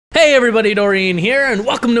Hey everybody, Doreen here, and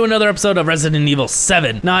welcome to another episode of Resident Evil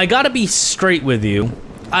 7. Now I gotta be straight with you.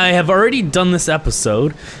 I have already done this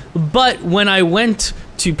episode, but when I went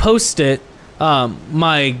to post it,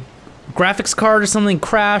 my graphics card or something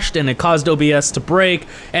crashed and it caused OBS to break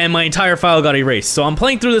and my entire file got erased. So I'm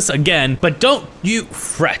playing through this again, but don't you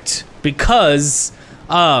fret, because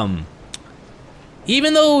even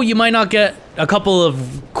though you might not get a couple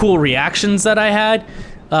of cool reactions that I had,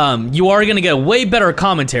 you are gonna get way better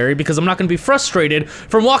commentary because I'm not gonna be frustrated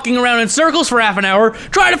from walking around in circles for half an hour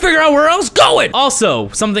trying to figure out where I was going. Also,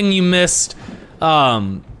 something you missed,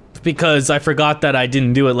 because I forgot that I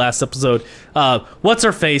didn't do it last episode. What's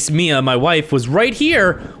her face, Mia, my wife, was right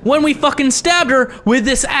here when we fucking stabbed her with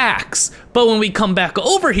this axe. But when we come back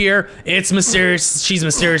over here, it's mysterious. She's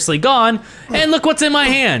mysteriously gone, and look what's in my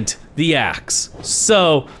hand, the axe.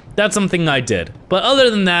 So that's something I did. But other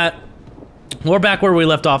than that, we're back where we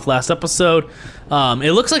left off last episode.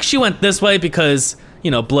 It looks like she went this way because,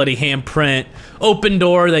 you know, bloody handprint, open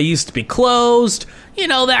door that used to be closed, you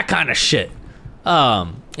know, that kind of shit.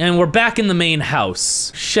 And we're back in the main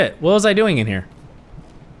house. Shit, what was I doing in here?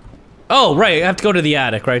 Oh, right, I have to go to the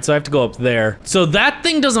attic, right? So I have to go up there. So that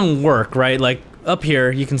thing doesn't work, right? Like, up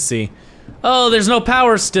here, you can see. Oh, there's no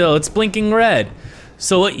power still, it's blinking red.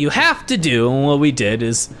 So what you have to do, and what we did,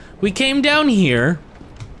 is we came down here.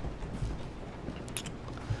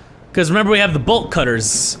 Because remember, we have the bolt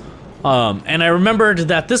cutters. And I remembered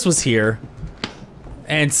that this was here.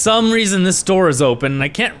 And some reason this door is open, and I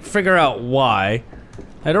can't figure out why.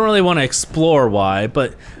 I don't really want to explore why,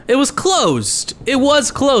 but it was closed. It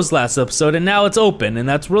was closed last episode, and now it's open, and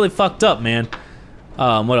that's really fucked up, man.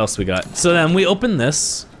 What else we got? So then we open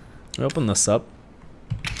this. We open this up.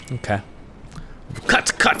 Okay.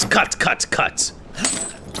 Cut, cut, cut, cut, cut.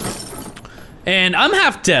 And I'm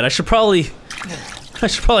half dead. I should probably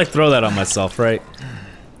throw that on myself, right?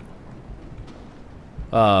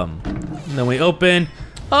 Then we open.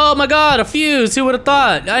 Oh my god, a fuse! Who would have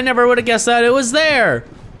thought? I never would have guessed that it was there.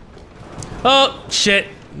 Oh shit,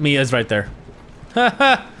 Mia's right there.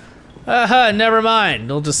 Haha, never mind.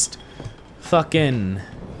 We'll just fucking.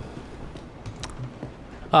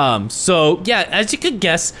 So yeah, as you could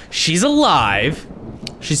guess, she's alive.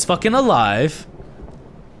 She's fucking alive.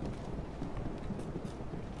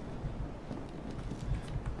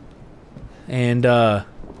 And man,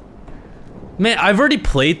 I've already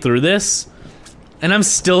played through this, and I'm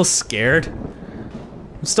still scared.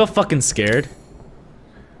 I'm still fucking scared.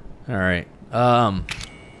 All right.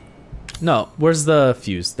 No, where's the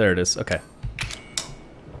fuse? There it is. Okay.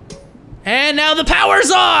 And now the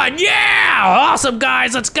power's on. Yeah! Awesome,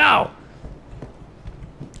 guys. Let's go.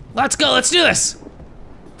 Let's go. Let's do this.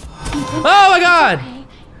 Oh my god.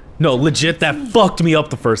 No, legit, that fucked me up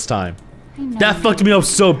the first time. That fucked me up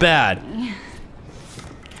so bad.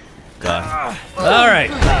 God.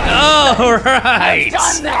 Alright. Alright.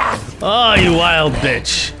 Oh, you wild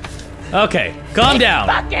bitch. Okay, calm down.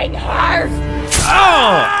 Fucking hurts.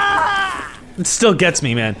 Oh! It still gets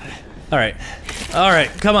me, man. Alright. Alright,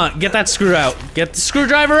 come on, get that screw out. Get the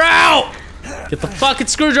screwdriver out! Get the fucking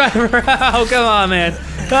screwdriver out! Come on, man.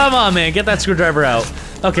 Come on, man, get that screwdriver out.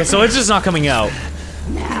 Okay, so it's just not coming out.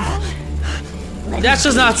 That's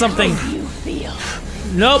just not something.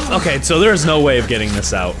 Nope. Okay, so there's no way of getting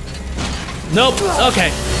this out. Nope. Okay.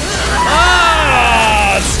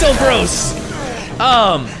 Ah, it's still gross.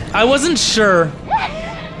 I wasn't sure.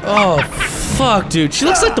 Oh, fuck, dude. She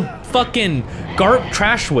looks like the fucking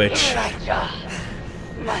trash witch.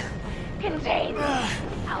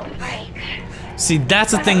 See,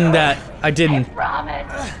 that's the thing that I didn't.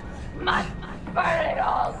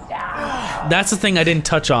 That's the thing I didn't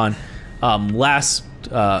touch on.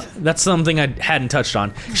 That's something I hadn't touched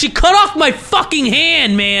on. She cut off my fucking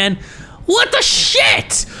hand, man! What the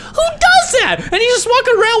shit? Who does that? And you just walk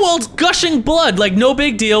around while it's gushing blood, like no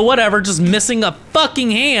big deal, whatever, just missing a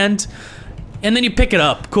fucking hand. And then you pick it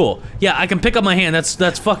up, cool. Yeah, I can pick up my hand,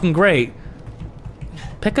 that's fucking great.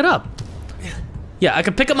 Pick it up. Yeah, I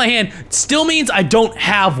can pick up my hand, still means I don't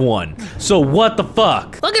have one. So what the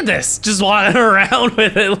fuck? Look at this, just walking around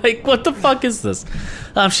with it, like what the fuck is this?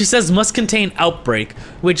 She says must contain outbreak,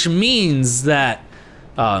 which means that,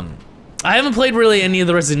 I haven't played really any of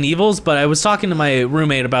the Resident Evils, but I was talking to my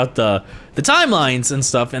roommate about the timelines and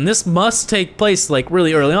stuff, and this must take place like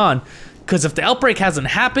really early on, because if the outbreak hasn't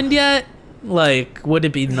happened yet, like, would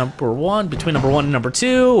it be number one, between number 1 and number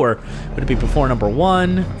 2, or would it be before number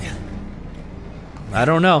 1? I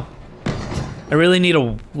don't know. I really need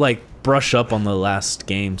to, like, brush up on the last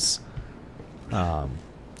games, and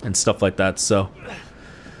stuff like that, so.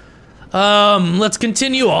 Let's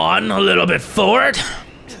continue on a little bit forward.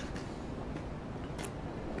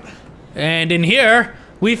 And in here,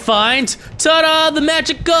 we find, ta-da, the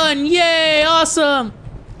magic gun, yay, awesome.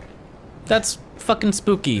 That's fucking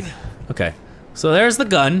spooky. Okay, so there's the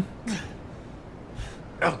gun.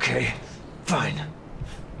 Okay, fine.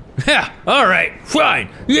 Yeah, all right, fine,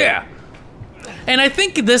 yeah. And I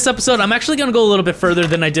think this episode, I'm actually gonna go a little bit further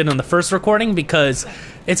than I did on the first recording because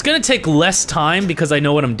it's gonna take less time because I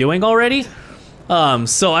know what I'm doing already.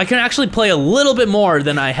 So I can actually play a little bit more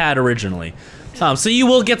than I had originally. So you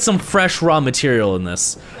will get some fresh raw material in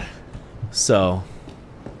this. So,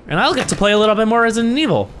 and I'll get to play a little bit more Resident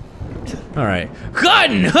Evil. All right,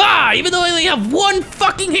 gun, ha! Even though I only have one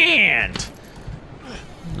fucking hand.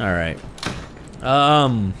 All right,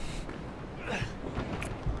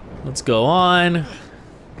 let's go on.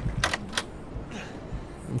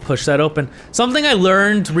 Push that open. Something I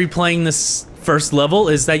learned replaying this first level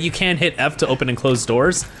is that you can't hit F to open and close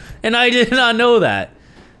doors, and I did not know that.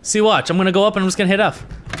 See, watch, I'm gonna go up and I'm just gonna hit F.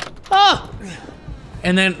 Oh!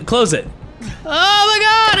 And then close it. Oh my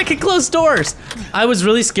god, I can close doors! I was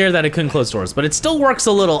really scared that I couldn't close doors, but it still works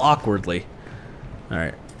a little awkwardly.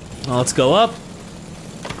 Alright, well, let's go up.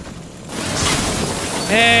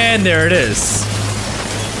 And there it is.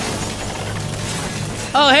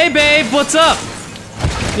 Oh, hey babe, what's up?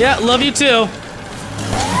 Yeah, love you too.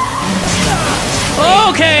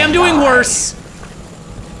 Okay, I'm doing worse.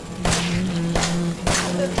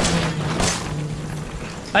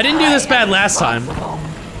 I didn't do this bad last time.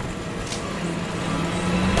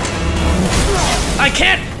 I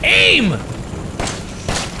can't aim!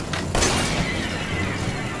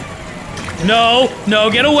 No, no,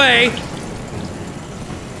 get away.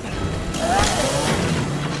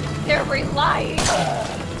 They're relying.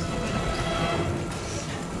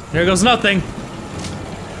 There goes nothing.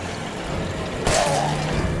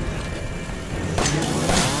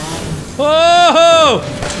 Whoa!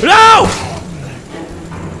 No!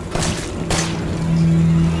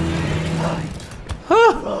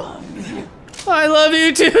 I love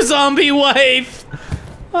you too, zombie wife.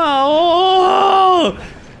 Oh,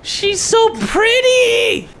 she's so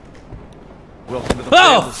pretty.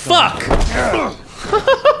 Oh, fuck.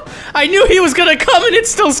 I knew he was gonna come and it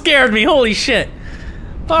still scared me. Holy shit.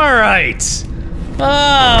 All right.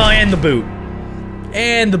 Oh, and the boot.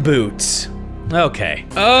 And the boot. Okay.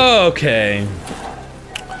 Okay.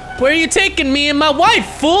 Where are you taking me and my wife,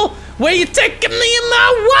 fool? Where you taking me and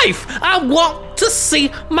my wife? I want to see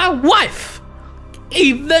my wife.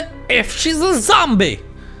 Even if she's a zombie.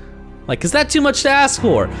 Like, is that too much to ask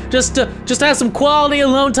for? Just to have some quality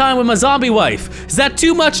alone time with my zombie wife. Is that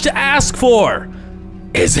too much to ask for?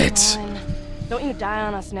 Is it? Don't you die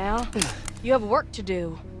on us now. You have work to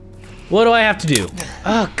do. What do I have to do?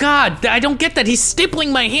 Oh God, I don't get that. He's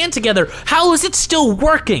stapling my hand together. How is it still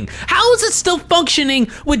working? How is it still functioning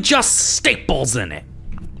with just staples in it?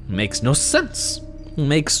 Makes no sense.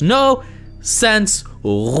 Makes no sense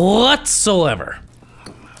whatsoever.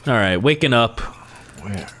 All right, waking up.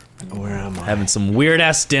 Where am I? Having some weird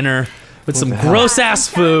ass dinner with some gross ass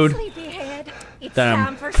food that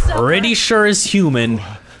I'm pretty sure is human.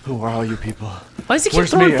 Who are all you people? Why does he keep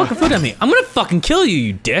throwing fucking food at me? I'm gonna fucking kill you,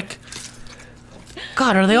 you dick.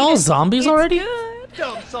 God, are they all zombies already?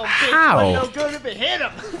 How? No good if it hit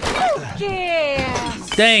him. Yeah.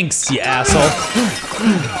 Thanks, you asshole.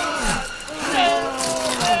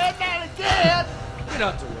 Get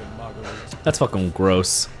out the way, Marguerite. That's fucking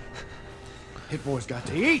gross. Hit boy's got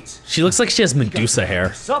to eat. She looks like she has Medusa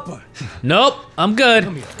hair. Supper. Nope, I'm good.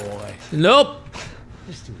 Come here, boy. Nope.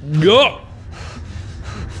 Go.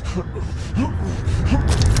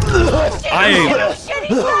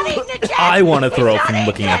 I want to throw up from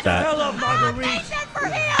looking at that. Hell up, Marguerite.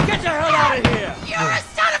 Get the hell out of here. You're a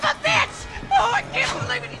son of a bitch. Oh, I can't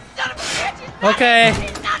believe it, you son of a bitch. He's Okay.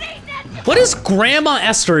 not eating it. What is Grandma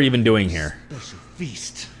Esther even doing here? Special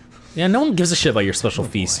feast. Yeah, no one gives a shit about your special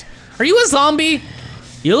feast. Are you a zombie?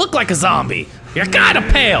 You look like a zombie. You're kinda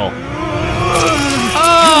pale.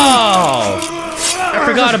 Oh! I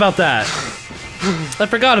forgot about that. I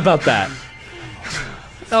forgot about that.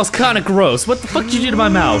 That was kinda gross. What the fuck did you do to my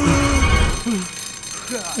mouth?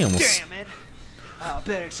 He almost, Damn it. I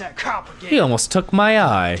bet it's that cop again. he almost took my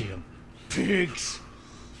eye. Damn pigs.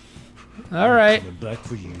 Alright. Coming back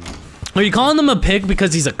for you. Are you calling him a pig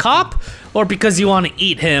because he's a cop? Or because you want to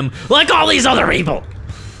eat him like all these other people?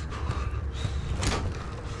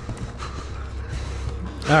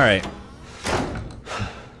 Alright.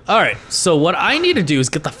 Alright, so what I need to do is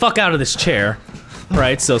get the fuck out of this chair.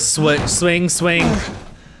 Right, so swing, swing.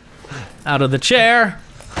 Out of the chair.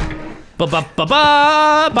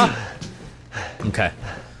 Ba-ba-ba-ba-ba. Okay.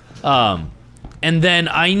 And then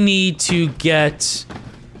I need to get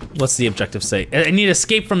What's the objective say? I need to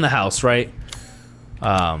escape from the house, right?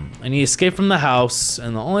 I need to escape from the house,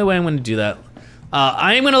 and the only way I'm gonna do that...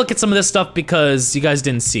 I am gonna look at some of this stuff because you guys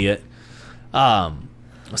didn't see it.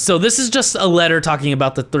 So this is just a letter talking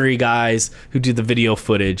about the 3 guys who do the video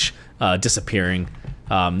footage disappearing.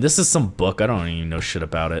 This is some book. I don't even know shit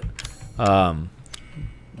about it.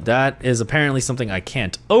 That is apparently something I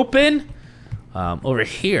can't open. Over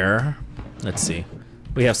here, let's see.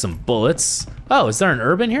 We have some bullets. Oh, is there an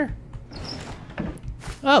herb in here?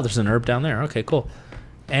 Oh, there's an herb down there. Okay, cool.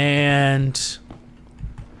 And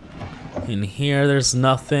in here, there's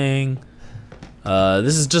nothing.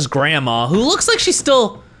 This is just Grandma, who looks like she's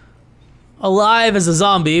still alive as a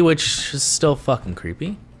zombie, which is still fucking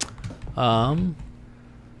creepy.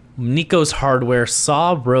 Nico's hardware,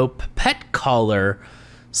 saw, rope, pet collar.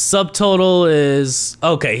 Subtotal is...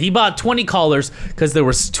 Okay, he bought 20 collars because there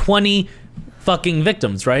was 20 fucking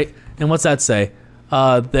victims, right? And what's that say?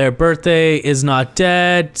 Their birthday is not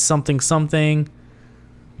dead, something, something.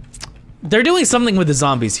 They're doing something with the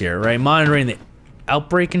zombies here, right? Monitoring the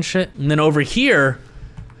outbreak and shit. And then over here,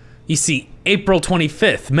 you see April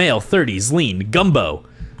 25th, male, 30s, lean, gumbo.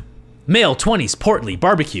 Male, 20s, portly,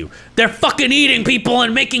 barbecue. They're fucking eating people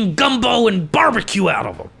and making gumbo and barbecue out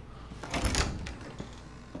of them.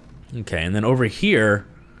 Okay, and then over here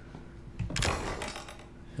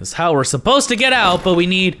is how we're supposed to get out, but we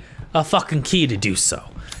need a fucking key to do so.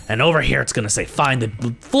 And over here it's gonna say find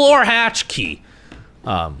the floor hatch key.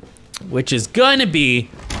 Which is gonna be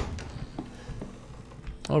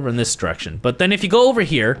over in this direction. But then if you go over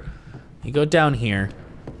here, you go down here,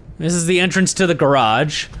 this is the entrance to the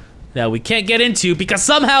garage that we can't get into because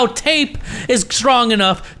somehow tape is strong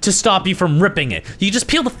enough to stop you from ripping it. You just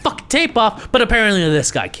peel the fucking tape off, but apparently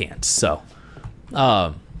this guy can't, so.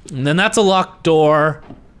 And then that's a locked door.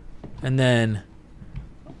 And then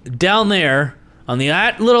down there, on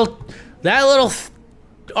that little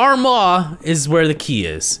armoire is where the key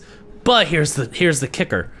is. But here's the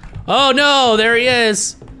kicker. Oh no, there he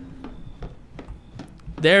is.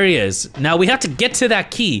 There he is. Now we have to get to that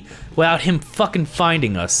key without him fucking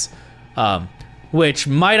finding us. Which,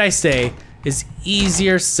 might I say, is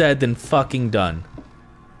easier said than fucking done.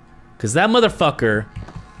 Cause that motherfucker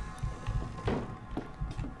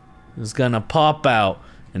is gonna pop out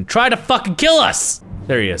and try to fucking kill us.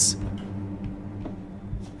 There he is.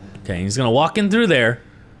 Okay, he's gonna walk in through there.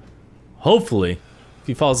 Hopefully, if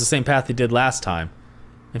he follows the same path he did last time.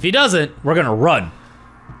 If he doesn't, we're gonna run.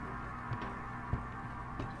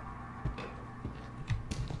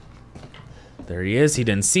 There he is, he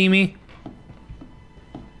didn't see me.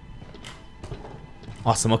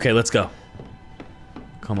 Awesome, okay, let's go.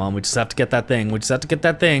 Come on, we just have to get that thing. We just have to get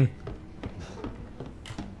that thing.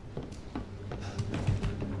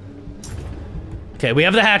 Okay, we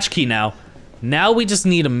have the hatch key now. Now we just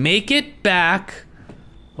need to make it back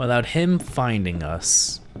without him finding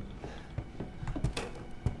us.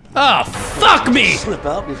 Oh, fuck me! Slip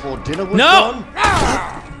out before dinner was No!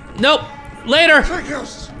 done? Nope, later!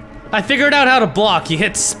 I figured out how to block, you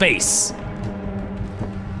hit space.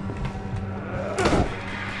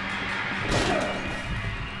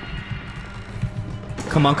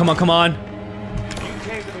 Come on, come on, come on.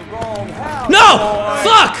 No!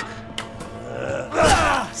 Fuck!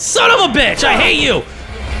 Son of a bitch, I hate you!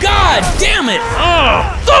 God damn it! Oh,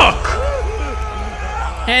 fuck!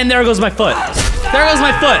 And there goes my foot. There goes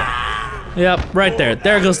my foot. Yep, right there.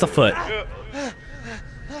 There goes the foot.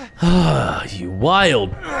 You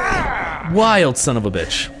wild, wild son of a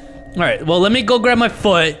bitch. All right, well, let me go grab my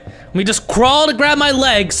foot. Let me just crawl to grab my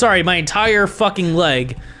leg. Sorry, my entire fucking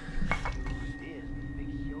leg.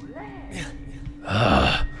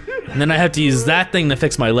 And then I have to use that thing to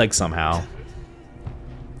fix my leg somehow.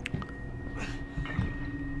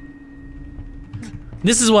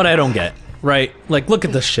 This is what I don't get, right? Like, look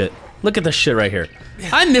at this shit. Look at this shit right here.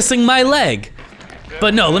 I'm missing my leg.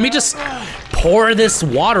 But no, let me just pour this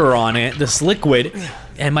water on it, this liquid,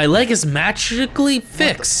 and my leg is magically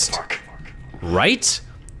fixed. Right?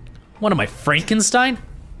 What am I, Frankenstein?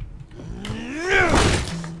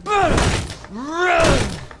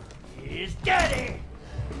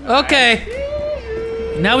 Okay.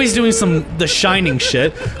 Now he's doing some The Shining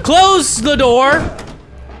shit. Close the door.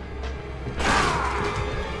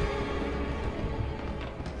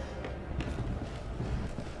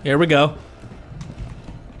 Here we go.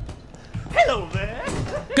 Hello there.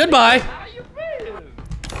 Goodbye. How you been?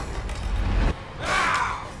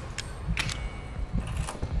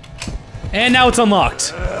 And now it's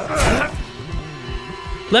unlocked.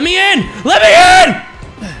 Let me in! Let me in!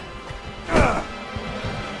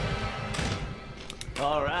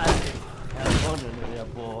 All right. Have fun in there,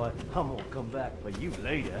 boy. I'm gonna go come back for you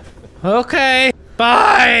later. Okay.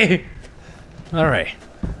 Bye. All right.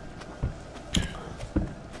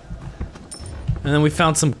 And then we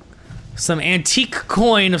found some antique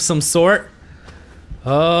coin of some sort.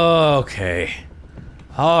 Okay.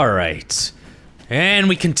 All right. And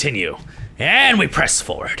we continue. And we press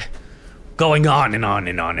forward. Going on and on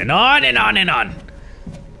and on and on and on and on.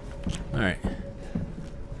 All right.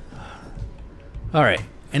 All right.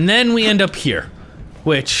 And then we end up here,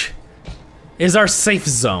 which is our safe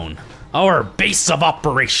zone. Our base of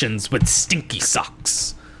operations with stinky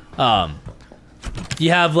socks. You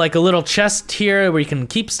have like a little chest here where you can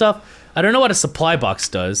keep stuff. I don't know what a supply box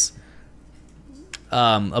does.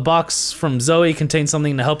 A box from Zoe contains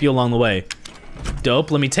something to help you along the way.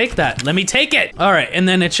 Dope, let me take that. Let me take it! All right, and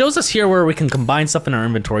then it shows us here where we can combine stuff in our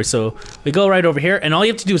inventory. So we go right over here, and all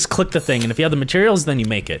you have to do is click the thing, and if you have the materials, then you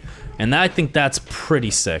make it. And I think that's pretty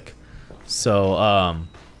sick. So,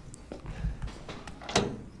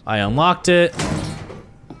 I unlocked it.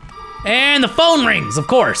 And the phone rings, of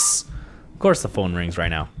course. Of course the phone rings right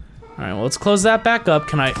now. All right, well, let's close that back up.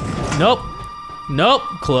 Can I? Nope. Nope,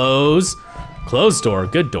 close. Closed door,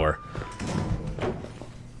 good door.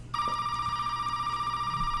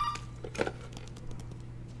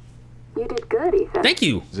 You did good, Ethan. Thank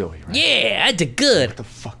you. Zoe, right? Yeah, I did good. What the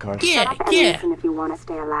fuck are Yeah, And yeah. listen if you want to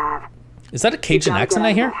stay alive. Is that a Cajun Gotta accent get I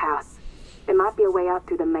out of hear? that house. It might be a way out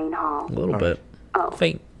through the main hall. A little bit. Oh,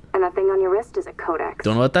 Faint. and that thing on your wrist is a codex.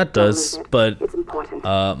 Don't know what that Don't does, lose it. but It's important.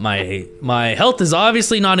 my health is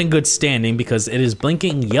obviously not in good standing because it is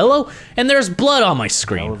blinking yellow and there's blood on my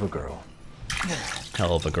screen. Hell of a girl.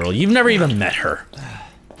 Hell of a girl. You've never even met her.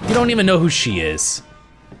 You don't even know who she is.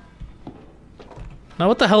 Now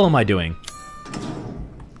what the hell am I doing?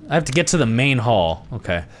 I have to get to the main hall.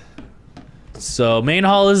 Okay. So main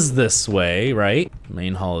hall is this way, right?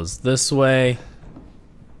 Main hall is this way.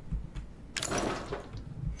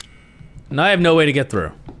 And I have no way to get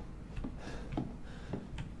through.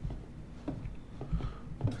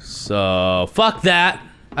 So fuck that.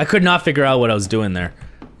 I could not figure out what I was doing there.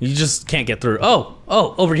 You just can't get through. Oh,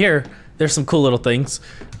 over here. There's some cool little things.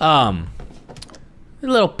 A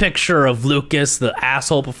little picture of Lucas, the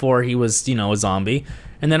asshole before he was, you know, a zombie.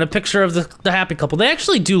 And then a picture of the happy couple. They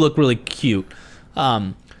actually do look really cute.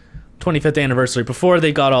 25th anniversary, before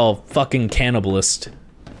they got all fucking cannibalist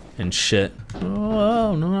and shit.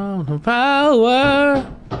 Oh, no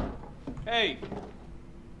power. Hey,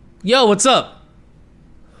 Yo, what's up?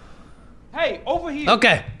 hey, over here.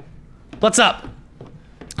 Okay. What's up?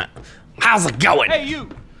 How's it going? Hey, you.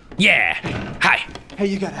 Yeah. Hi. Hey,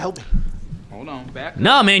 you gotta help me. Hold on, back.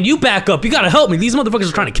 Nah, man, you back up. You gotta help me. These motherfuckers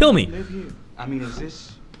are trying to kill me. Live here. I mean, is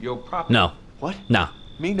this your property? No. What? No.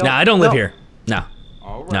 Me? No. Nah, I don't live No. here. No.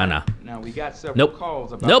 All right. No, no. Now we got several Nope.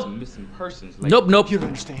 calls about Nope. some missing persons. Lately. Nope, nope. You don't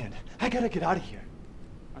understand. I gotta get out of here.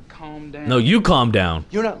 Calm down. No, you calm down.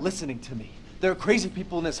 You're not listening to me. There are crazy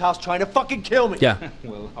people in this house trying to fucking kill me. Yeah.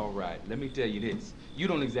 Well, all right. Let me tell you this. You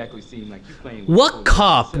don't exactly seem like you playing. What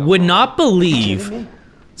cop would not believe Kidding me?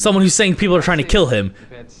 someone who's saying people are trying to kill him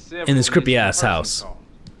We've had several in this creepy missing ass person house? calls.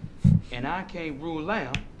 And I can't rule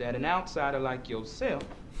out that an outsider like yourself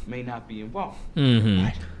may not be involved. Mm-hmm.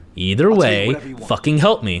 Right. Either I'll tell you way, whatever you want. fucking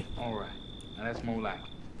help me. All right. Now that's more like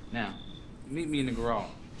it. Now, meet me in the garage.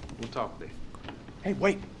 We'll talk there. Hey,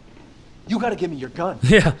 wait. You gotta give me your gun.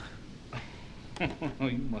 Yeah.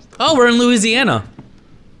 You must have. Oh, we're in Louisiana.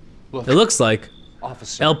 Look, It looks like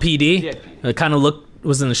officer. LPD. Yeah. It kind of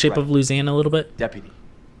was in the shape of Louisiana a little bit. Deputy.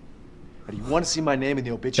 Do you want to see my name in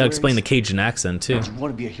the obituary? Gotta explain the Cajun accent too. Do you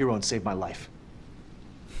want to be a hero and save my life?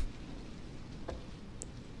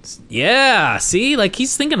 Yeah, see, like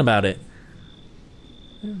he's thinking about it.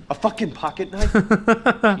 A fucking pocket knife?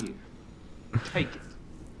 Here. Take it.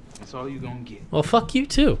 That's all you're gonna get. Well, fuck you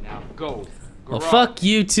too. Now go. Well, Garage. fuck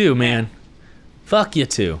you too, man. Fuck you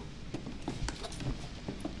too.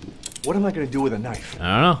 What am I gonna do with a knife?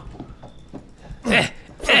 I don't know.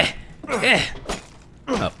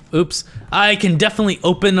 Oh, oops. I can definitely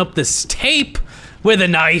open up this tape with a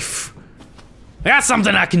knife. That's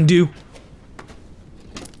something I can do.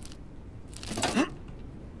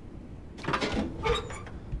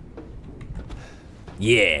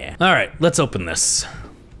 Yeah. All right, let's open this.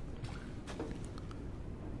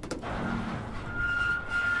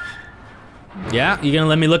 Yeah, you gonna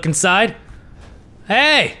let me look inside?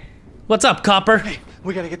 Hey, what's up, copper? Hey,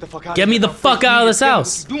 we gotta get the fuck out Get of me here. the fuck out of this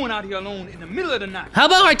house. What you doing out here alone in the middle of the night? How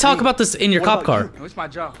about I talk about this in your what cop about car? No, it's my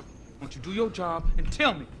job. Won't you do your job and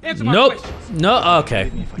tell me? Answer my Nope. questions. No.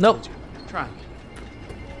 Okay. If I Nope. told you. Try me.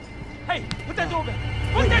 Hey, put that door back.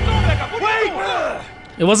 Put that door back up. Put that door back.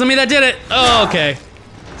 It wasn't me that did it. Oh, okay.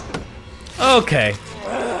 Okay.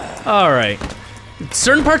 All right.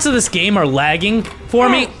 Certain parts of this game are lagging for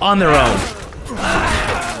me on their own.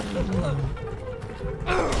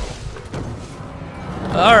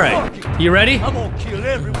 All right, you ready? I'm gonna kill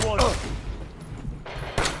everyone.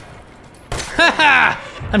 Haha!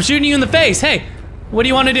 I'm shooting you in the face. Hey, what do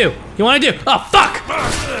you want to do? You want to do? Oh, fuck!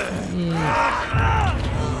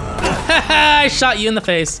 Haha, I shot you in the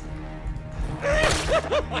face.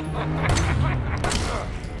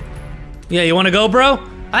 Yeah, you want to go, bro?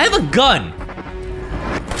 I have a gun.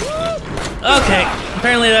 Okay,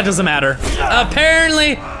 apparently that doesn't matter.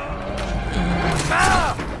 Apparently.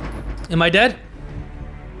 Am I dead?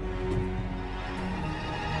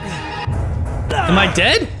 Am I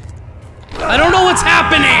dead? I don't know what's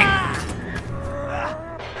happening.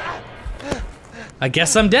 I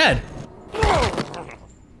guess I'm dead.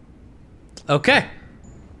 Okay.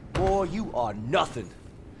 Boy, you are nothing.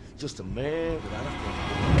 Just a man without a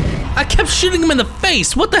friend. I kept shooting him in the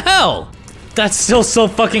face. What the hell? That's still so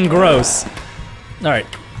fucking gross. All right.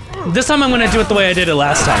 This time I'm gonna do it the way I did it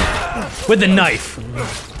last time. With the knife.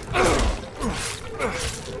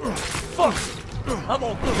 Fuck. I'm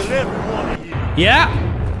gonna kill every one of you. Yeah?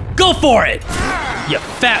 Go for it! You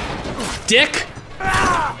fat dick!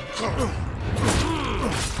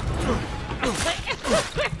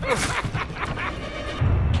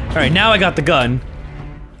 Alright, now I got the gun.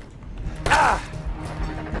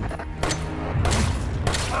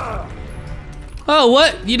 Oh,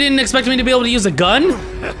 what? You didn't expect me to be able to use a gun?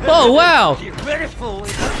 Oh, wow! Get ready for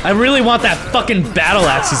it. I really want that fucking battle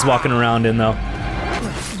axe he's walking around in, though.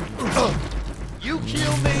 You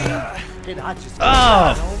kill me, and I just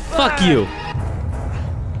Oh, fuck you.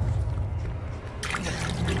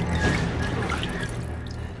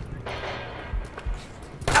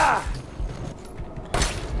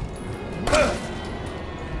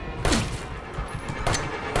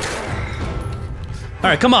 All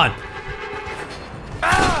right, come on.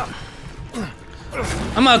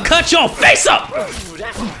 I'm gonna cut your face up!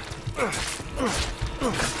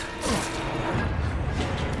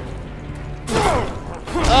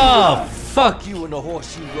 Oh, fuck. You and the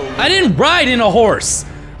horse you rode. I didn't ride in a horse.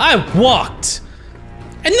 I walked.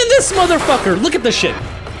 And then this motherfucker, look at this shit.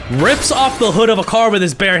 Rips off the hood of a car with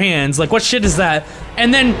his bare hands. Like, what shit is that?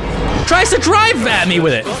 And then tries to drive at me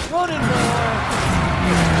with it.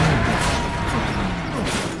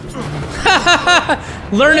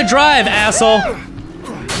 Learn to drive, asshole.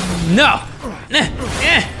 No.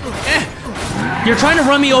 You're trying to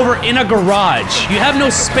run me over in a garage. You have no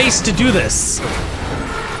space to do this.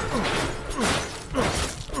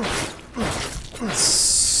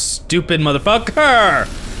 Stupid motherfucker.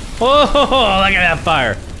 Oh, look at that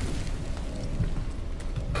fire.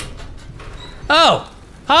 Oh,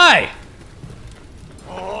 hi.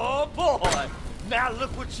 Oh boy! Now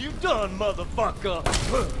look what you've done, motherfucker!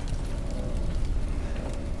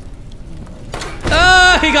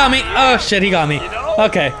 Oh, he got me. Oh shit, he got me.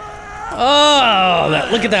 Okay. Oh,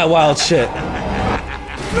 look at that wild shit.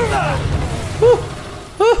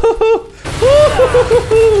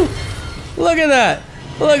 Look at that.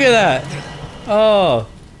 Look at that. Oh.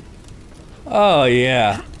 Oh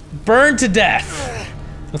yeah. Burn to death.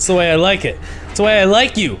 That's the way I like it. That's the way I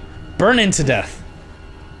like you. Burning to death.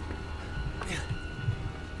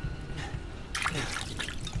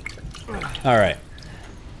 All right.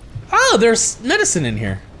 Oh, there's medicine in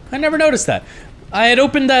here. I never noticed that. I had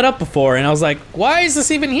opened that up before and I was like, why is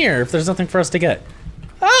this even here if there's nothing for us to get?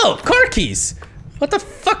 Oh, car keys. What the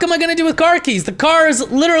fuck am I gonna do with car keys? The car is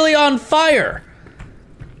literally on fire.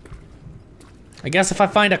 I guess if I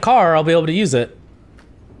find a car, I'll be able to use it.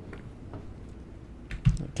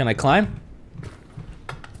 Can I climb?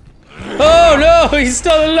 Oh no, he's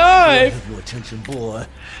still alive! Have your attention, boy.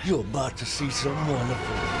 You're about to see some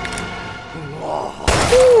wonderful.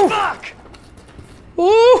 Ooh. Fuck!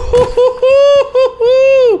 Ooh.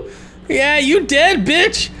 Yeah, you dead,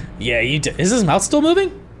 bitch. Yeah, you dead. Is his mouth still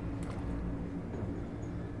moving?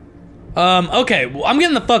 Okay, well, I'm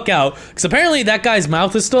getting the fuck out because apparently that guy's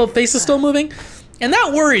face is still moving, and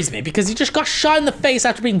that worries me because he just got shot in the face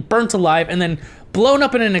after being burnt alive and then blown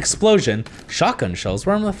up in an explosion. Shotgun shells.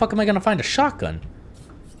 Where the fuck am I gonna find a shotgun?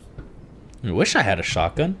 I wish I had a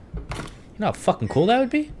shotgun. You know how fucking cool that would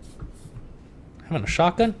be? Having a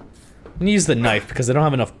shotgun? I'm gonna use the knife because I don't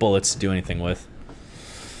have enough bullets to do anything with.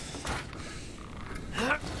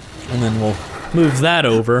 And then we'll move that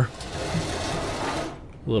over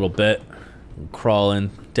a little bit. We'll crawl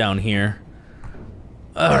in down here.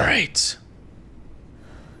 All right.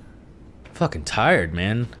 Fucking tired,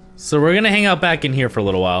 man. So we're gonna hang out back in here for a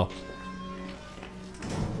little while.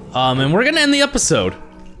 And we're gonna end the episode.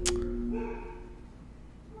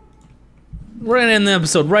 we're gonna end the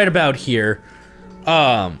episode right about here.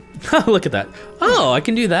 Look at that. Oh, I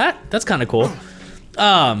can do that. That's kind of cool.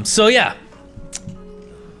 So yeah.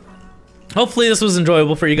 Hopefully this was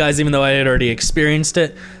enjoyable for you guys, even though I had already experienced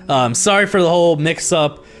it. Sorry for the whole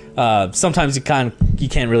mix-up. Sometimes you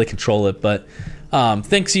can't really control it, but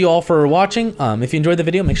thanks you all for watching. If you enjoyed the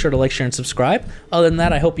video, make sure to like, share, and subscribe. Other than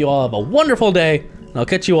that, I hope you all have a wonderful day, and I'll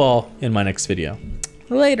catch you all in my next video.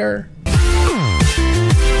 Later.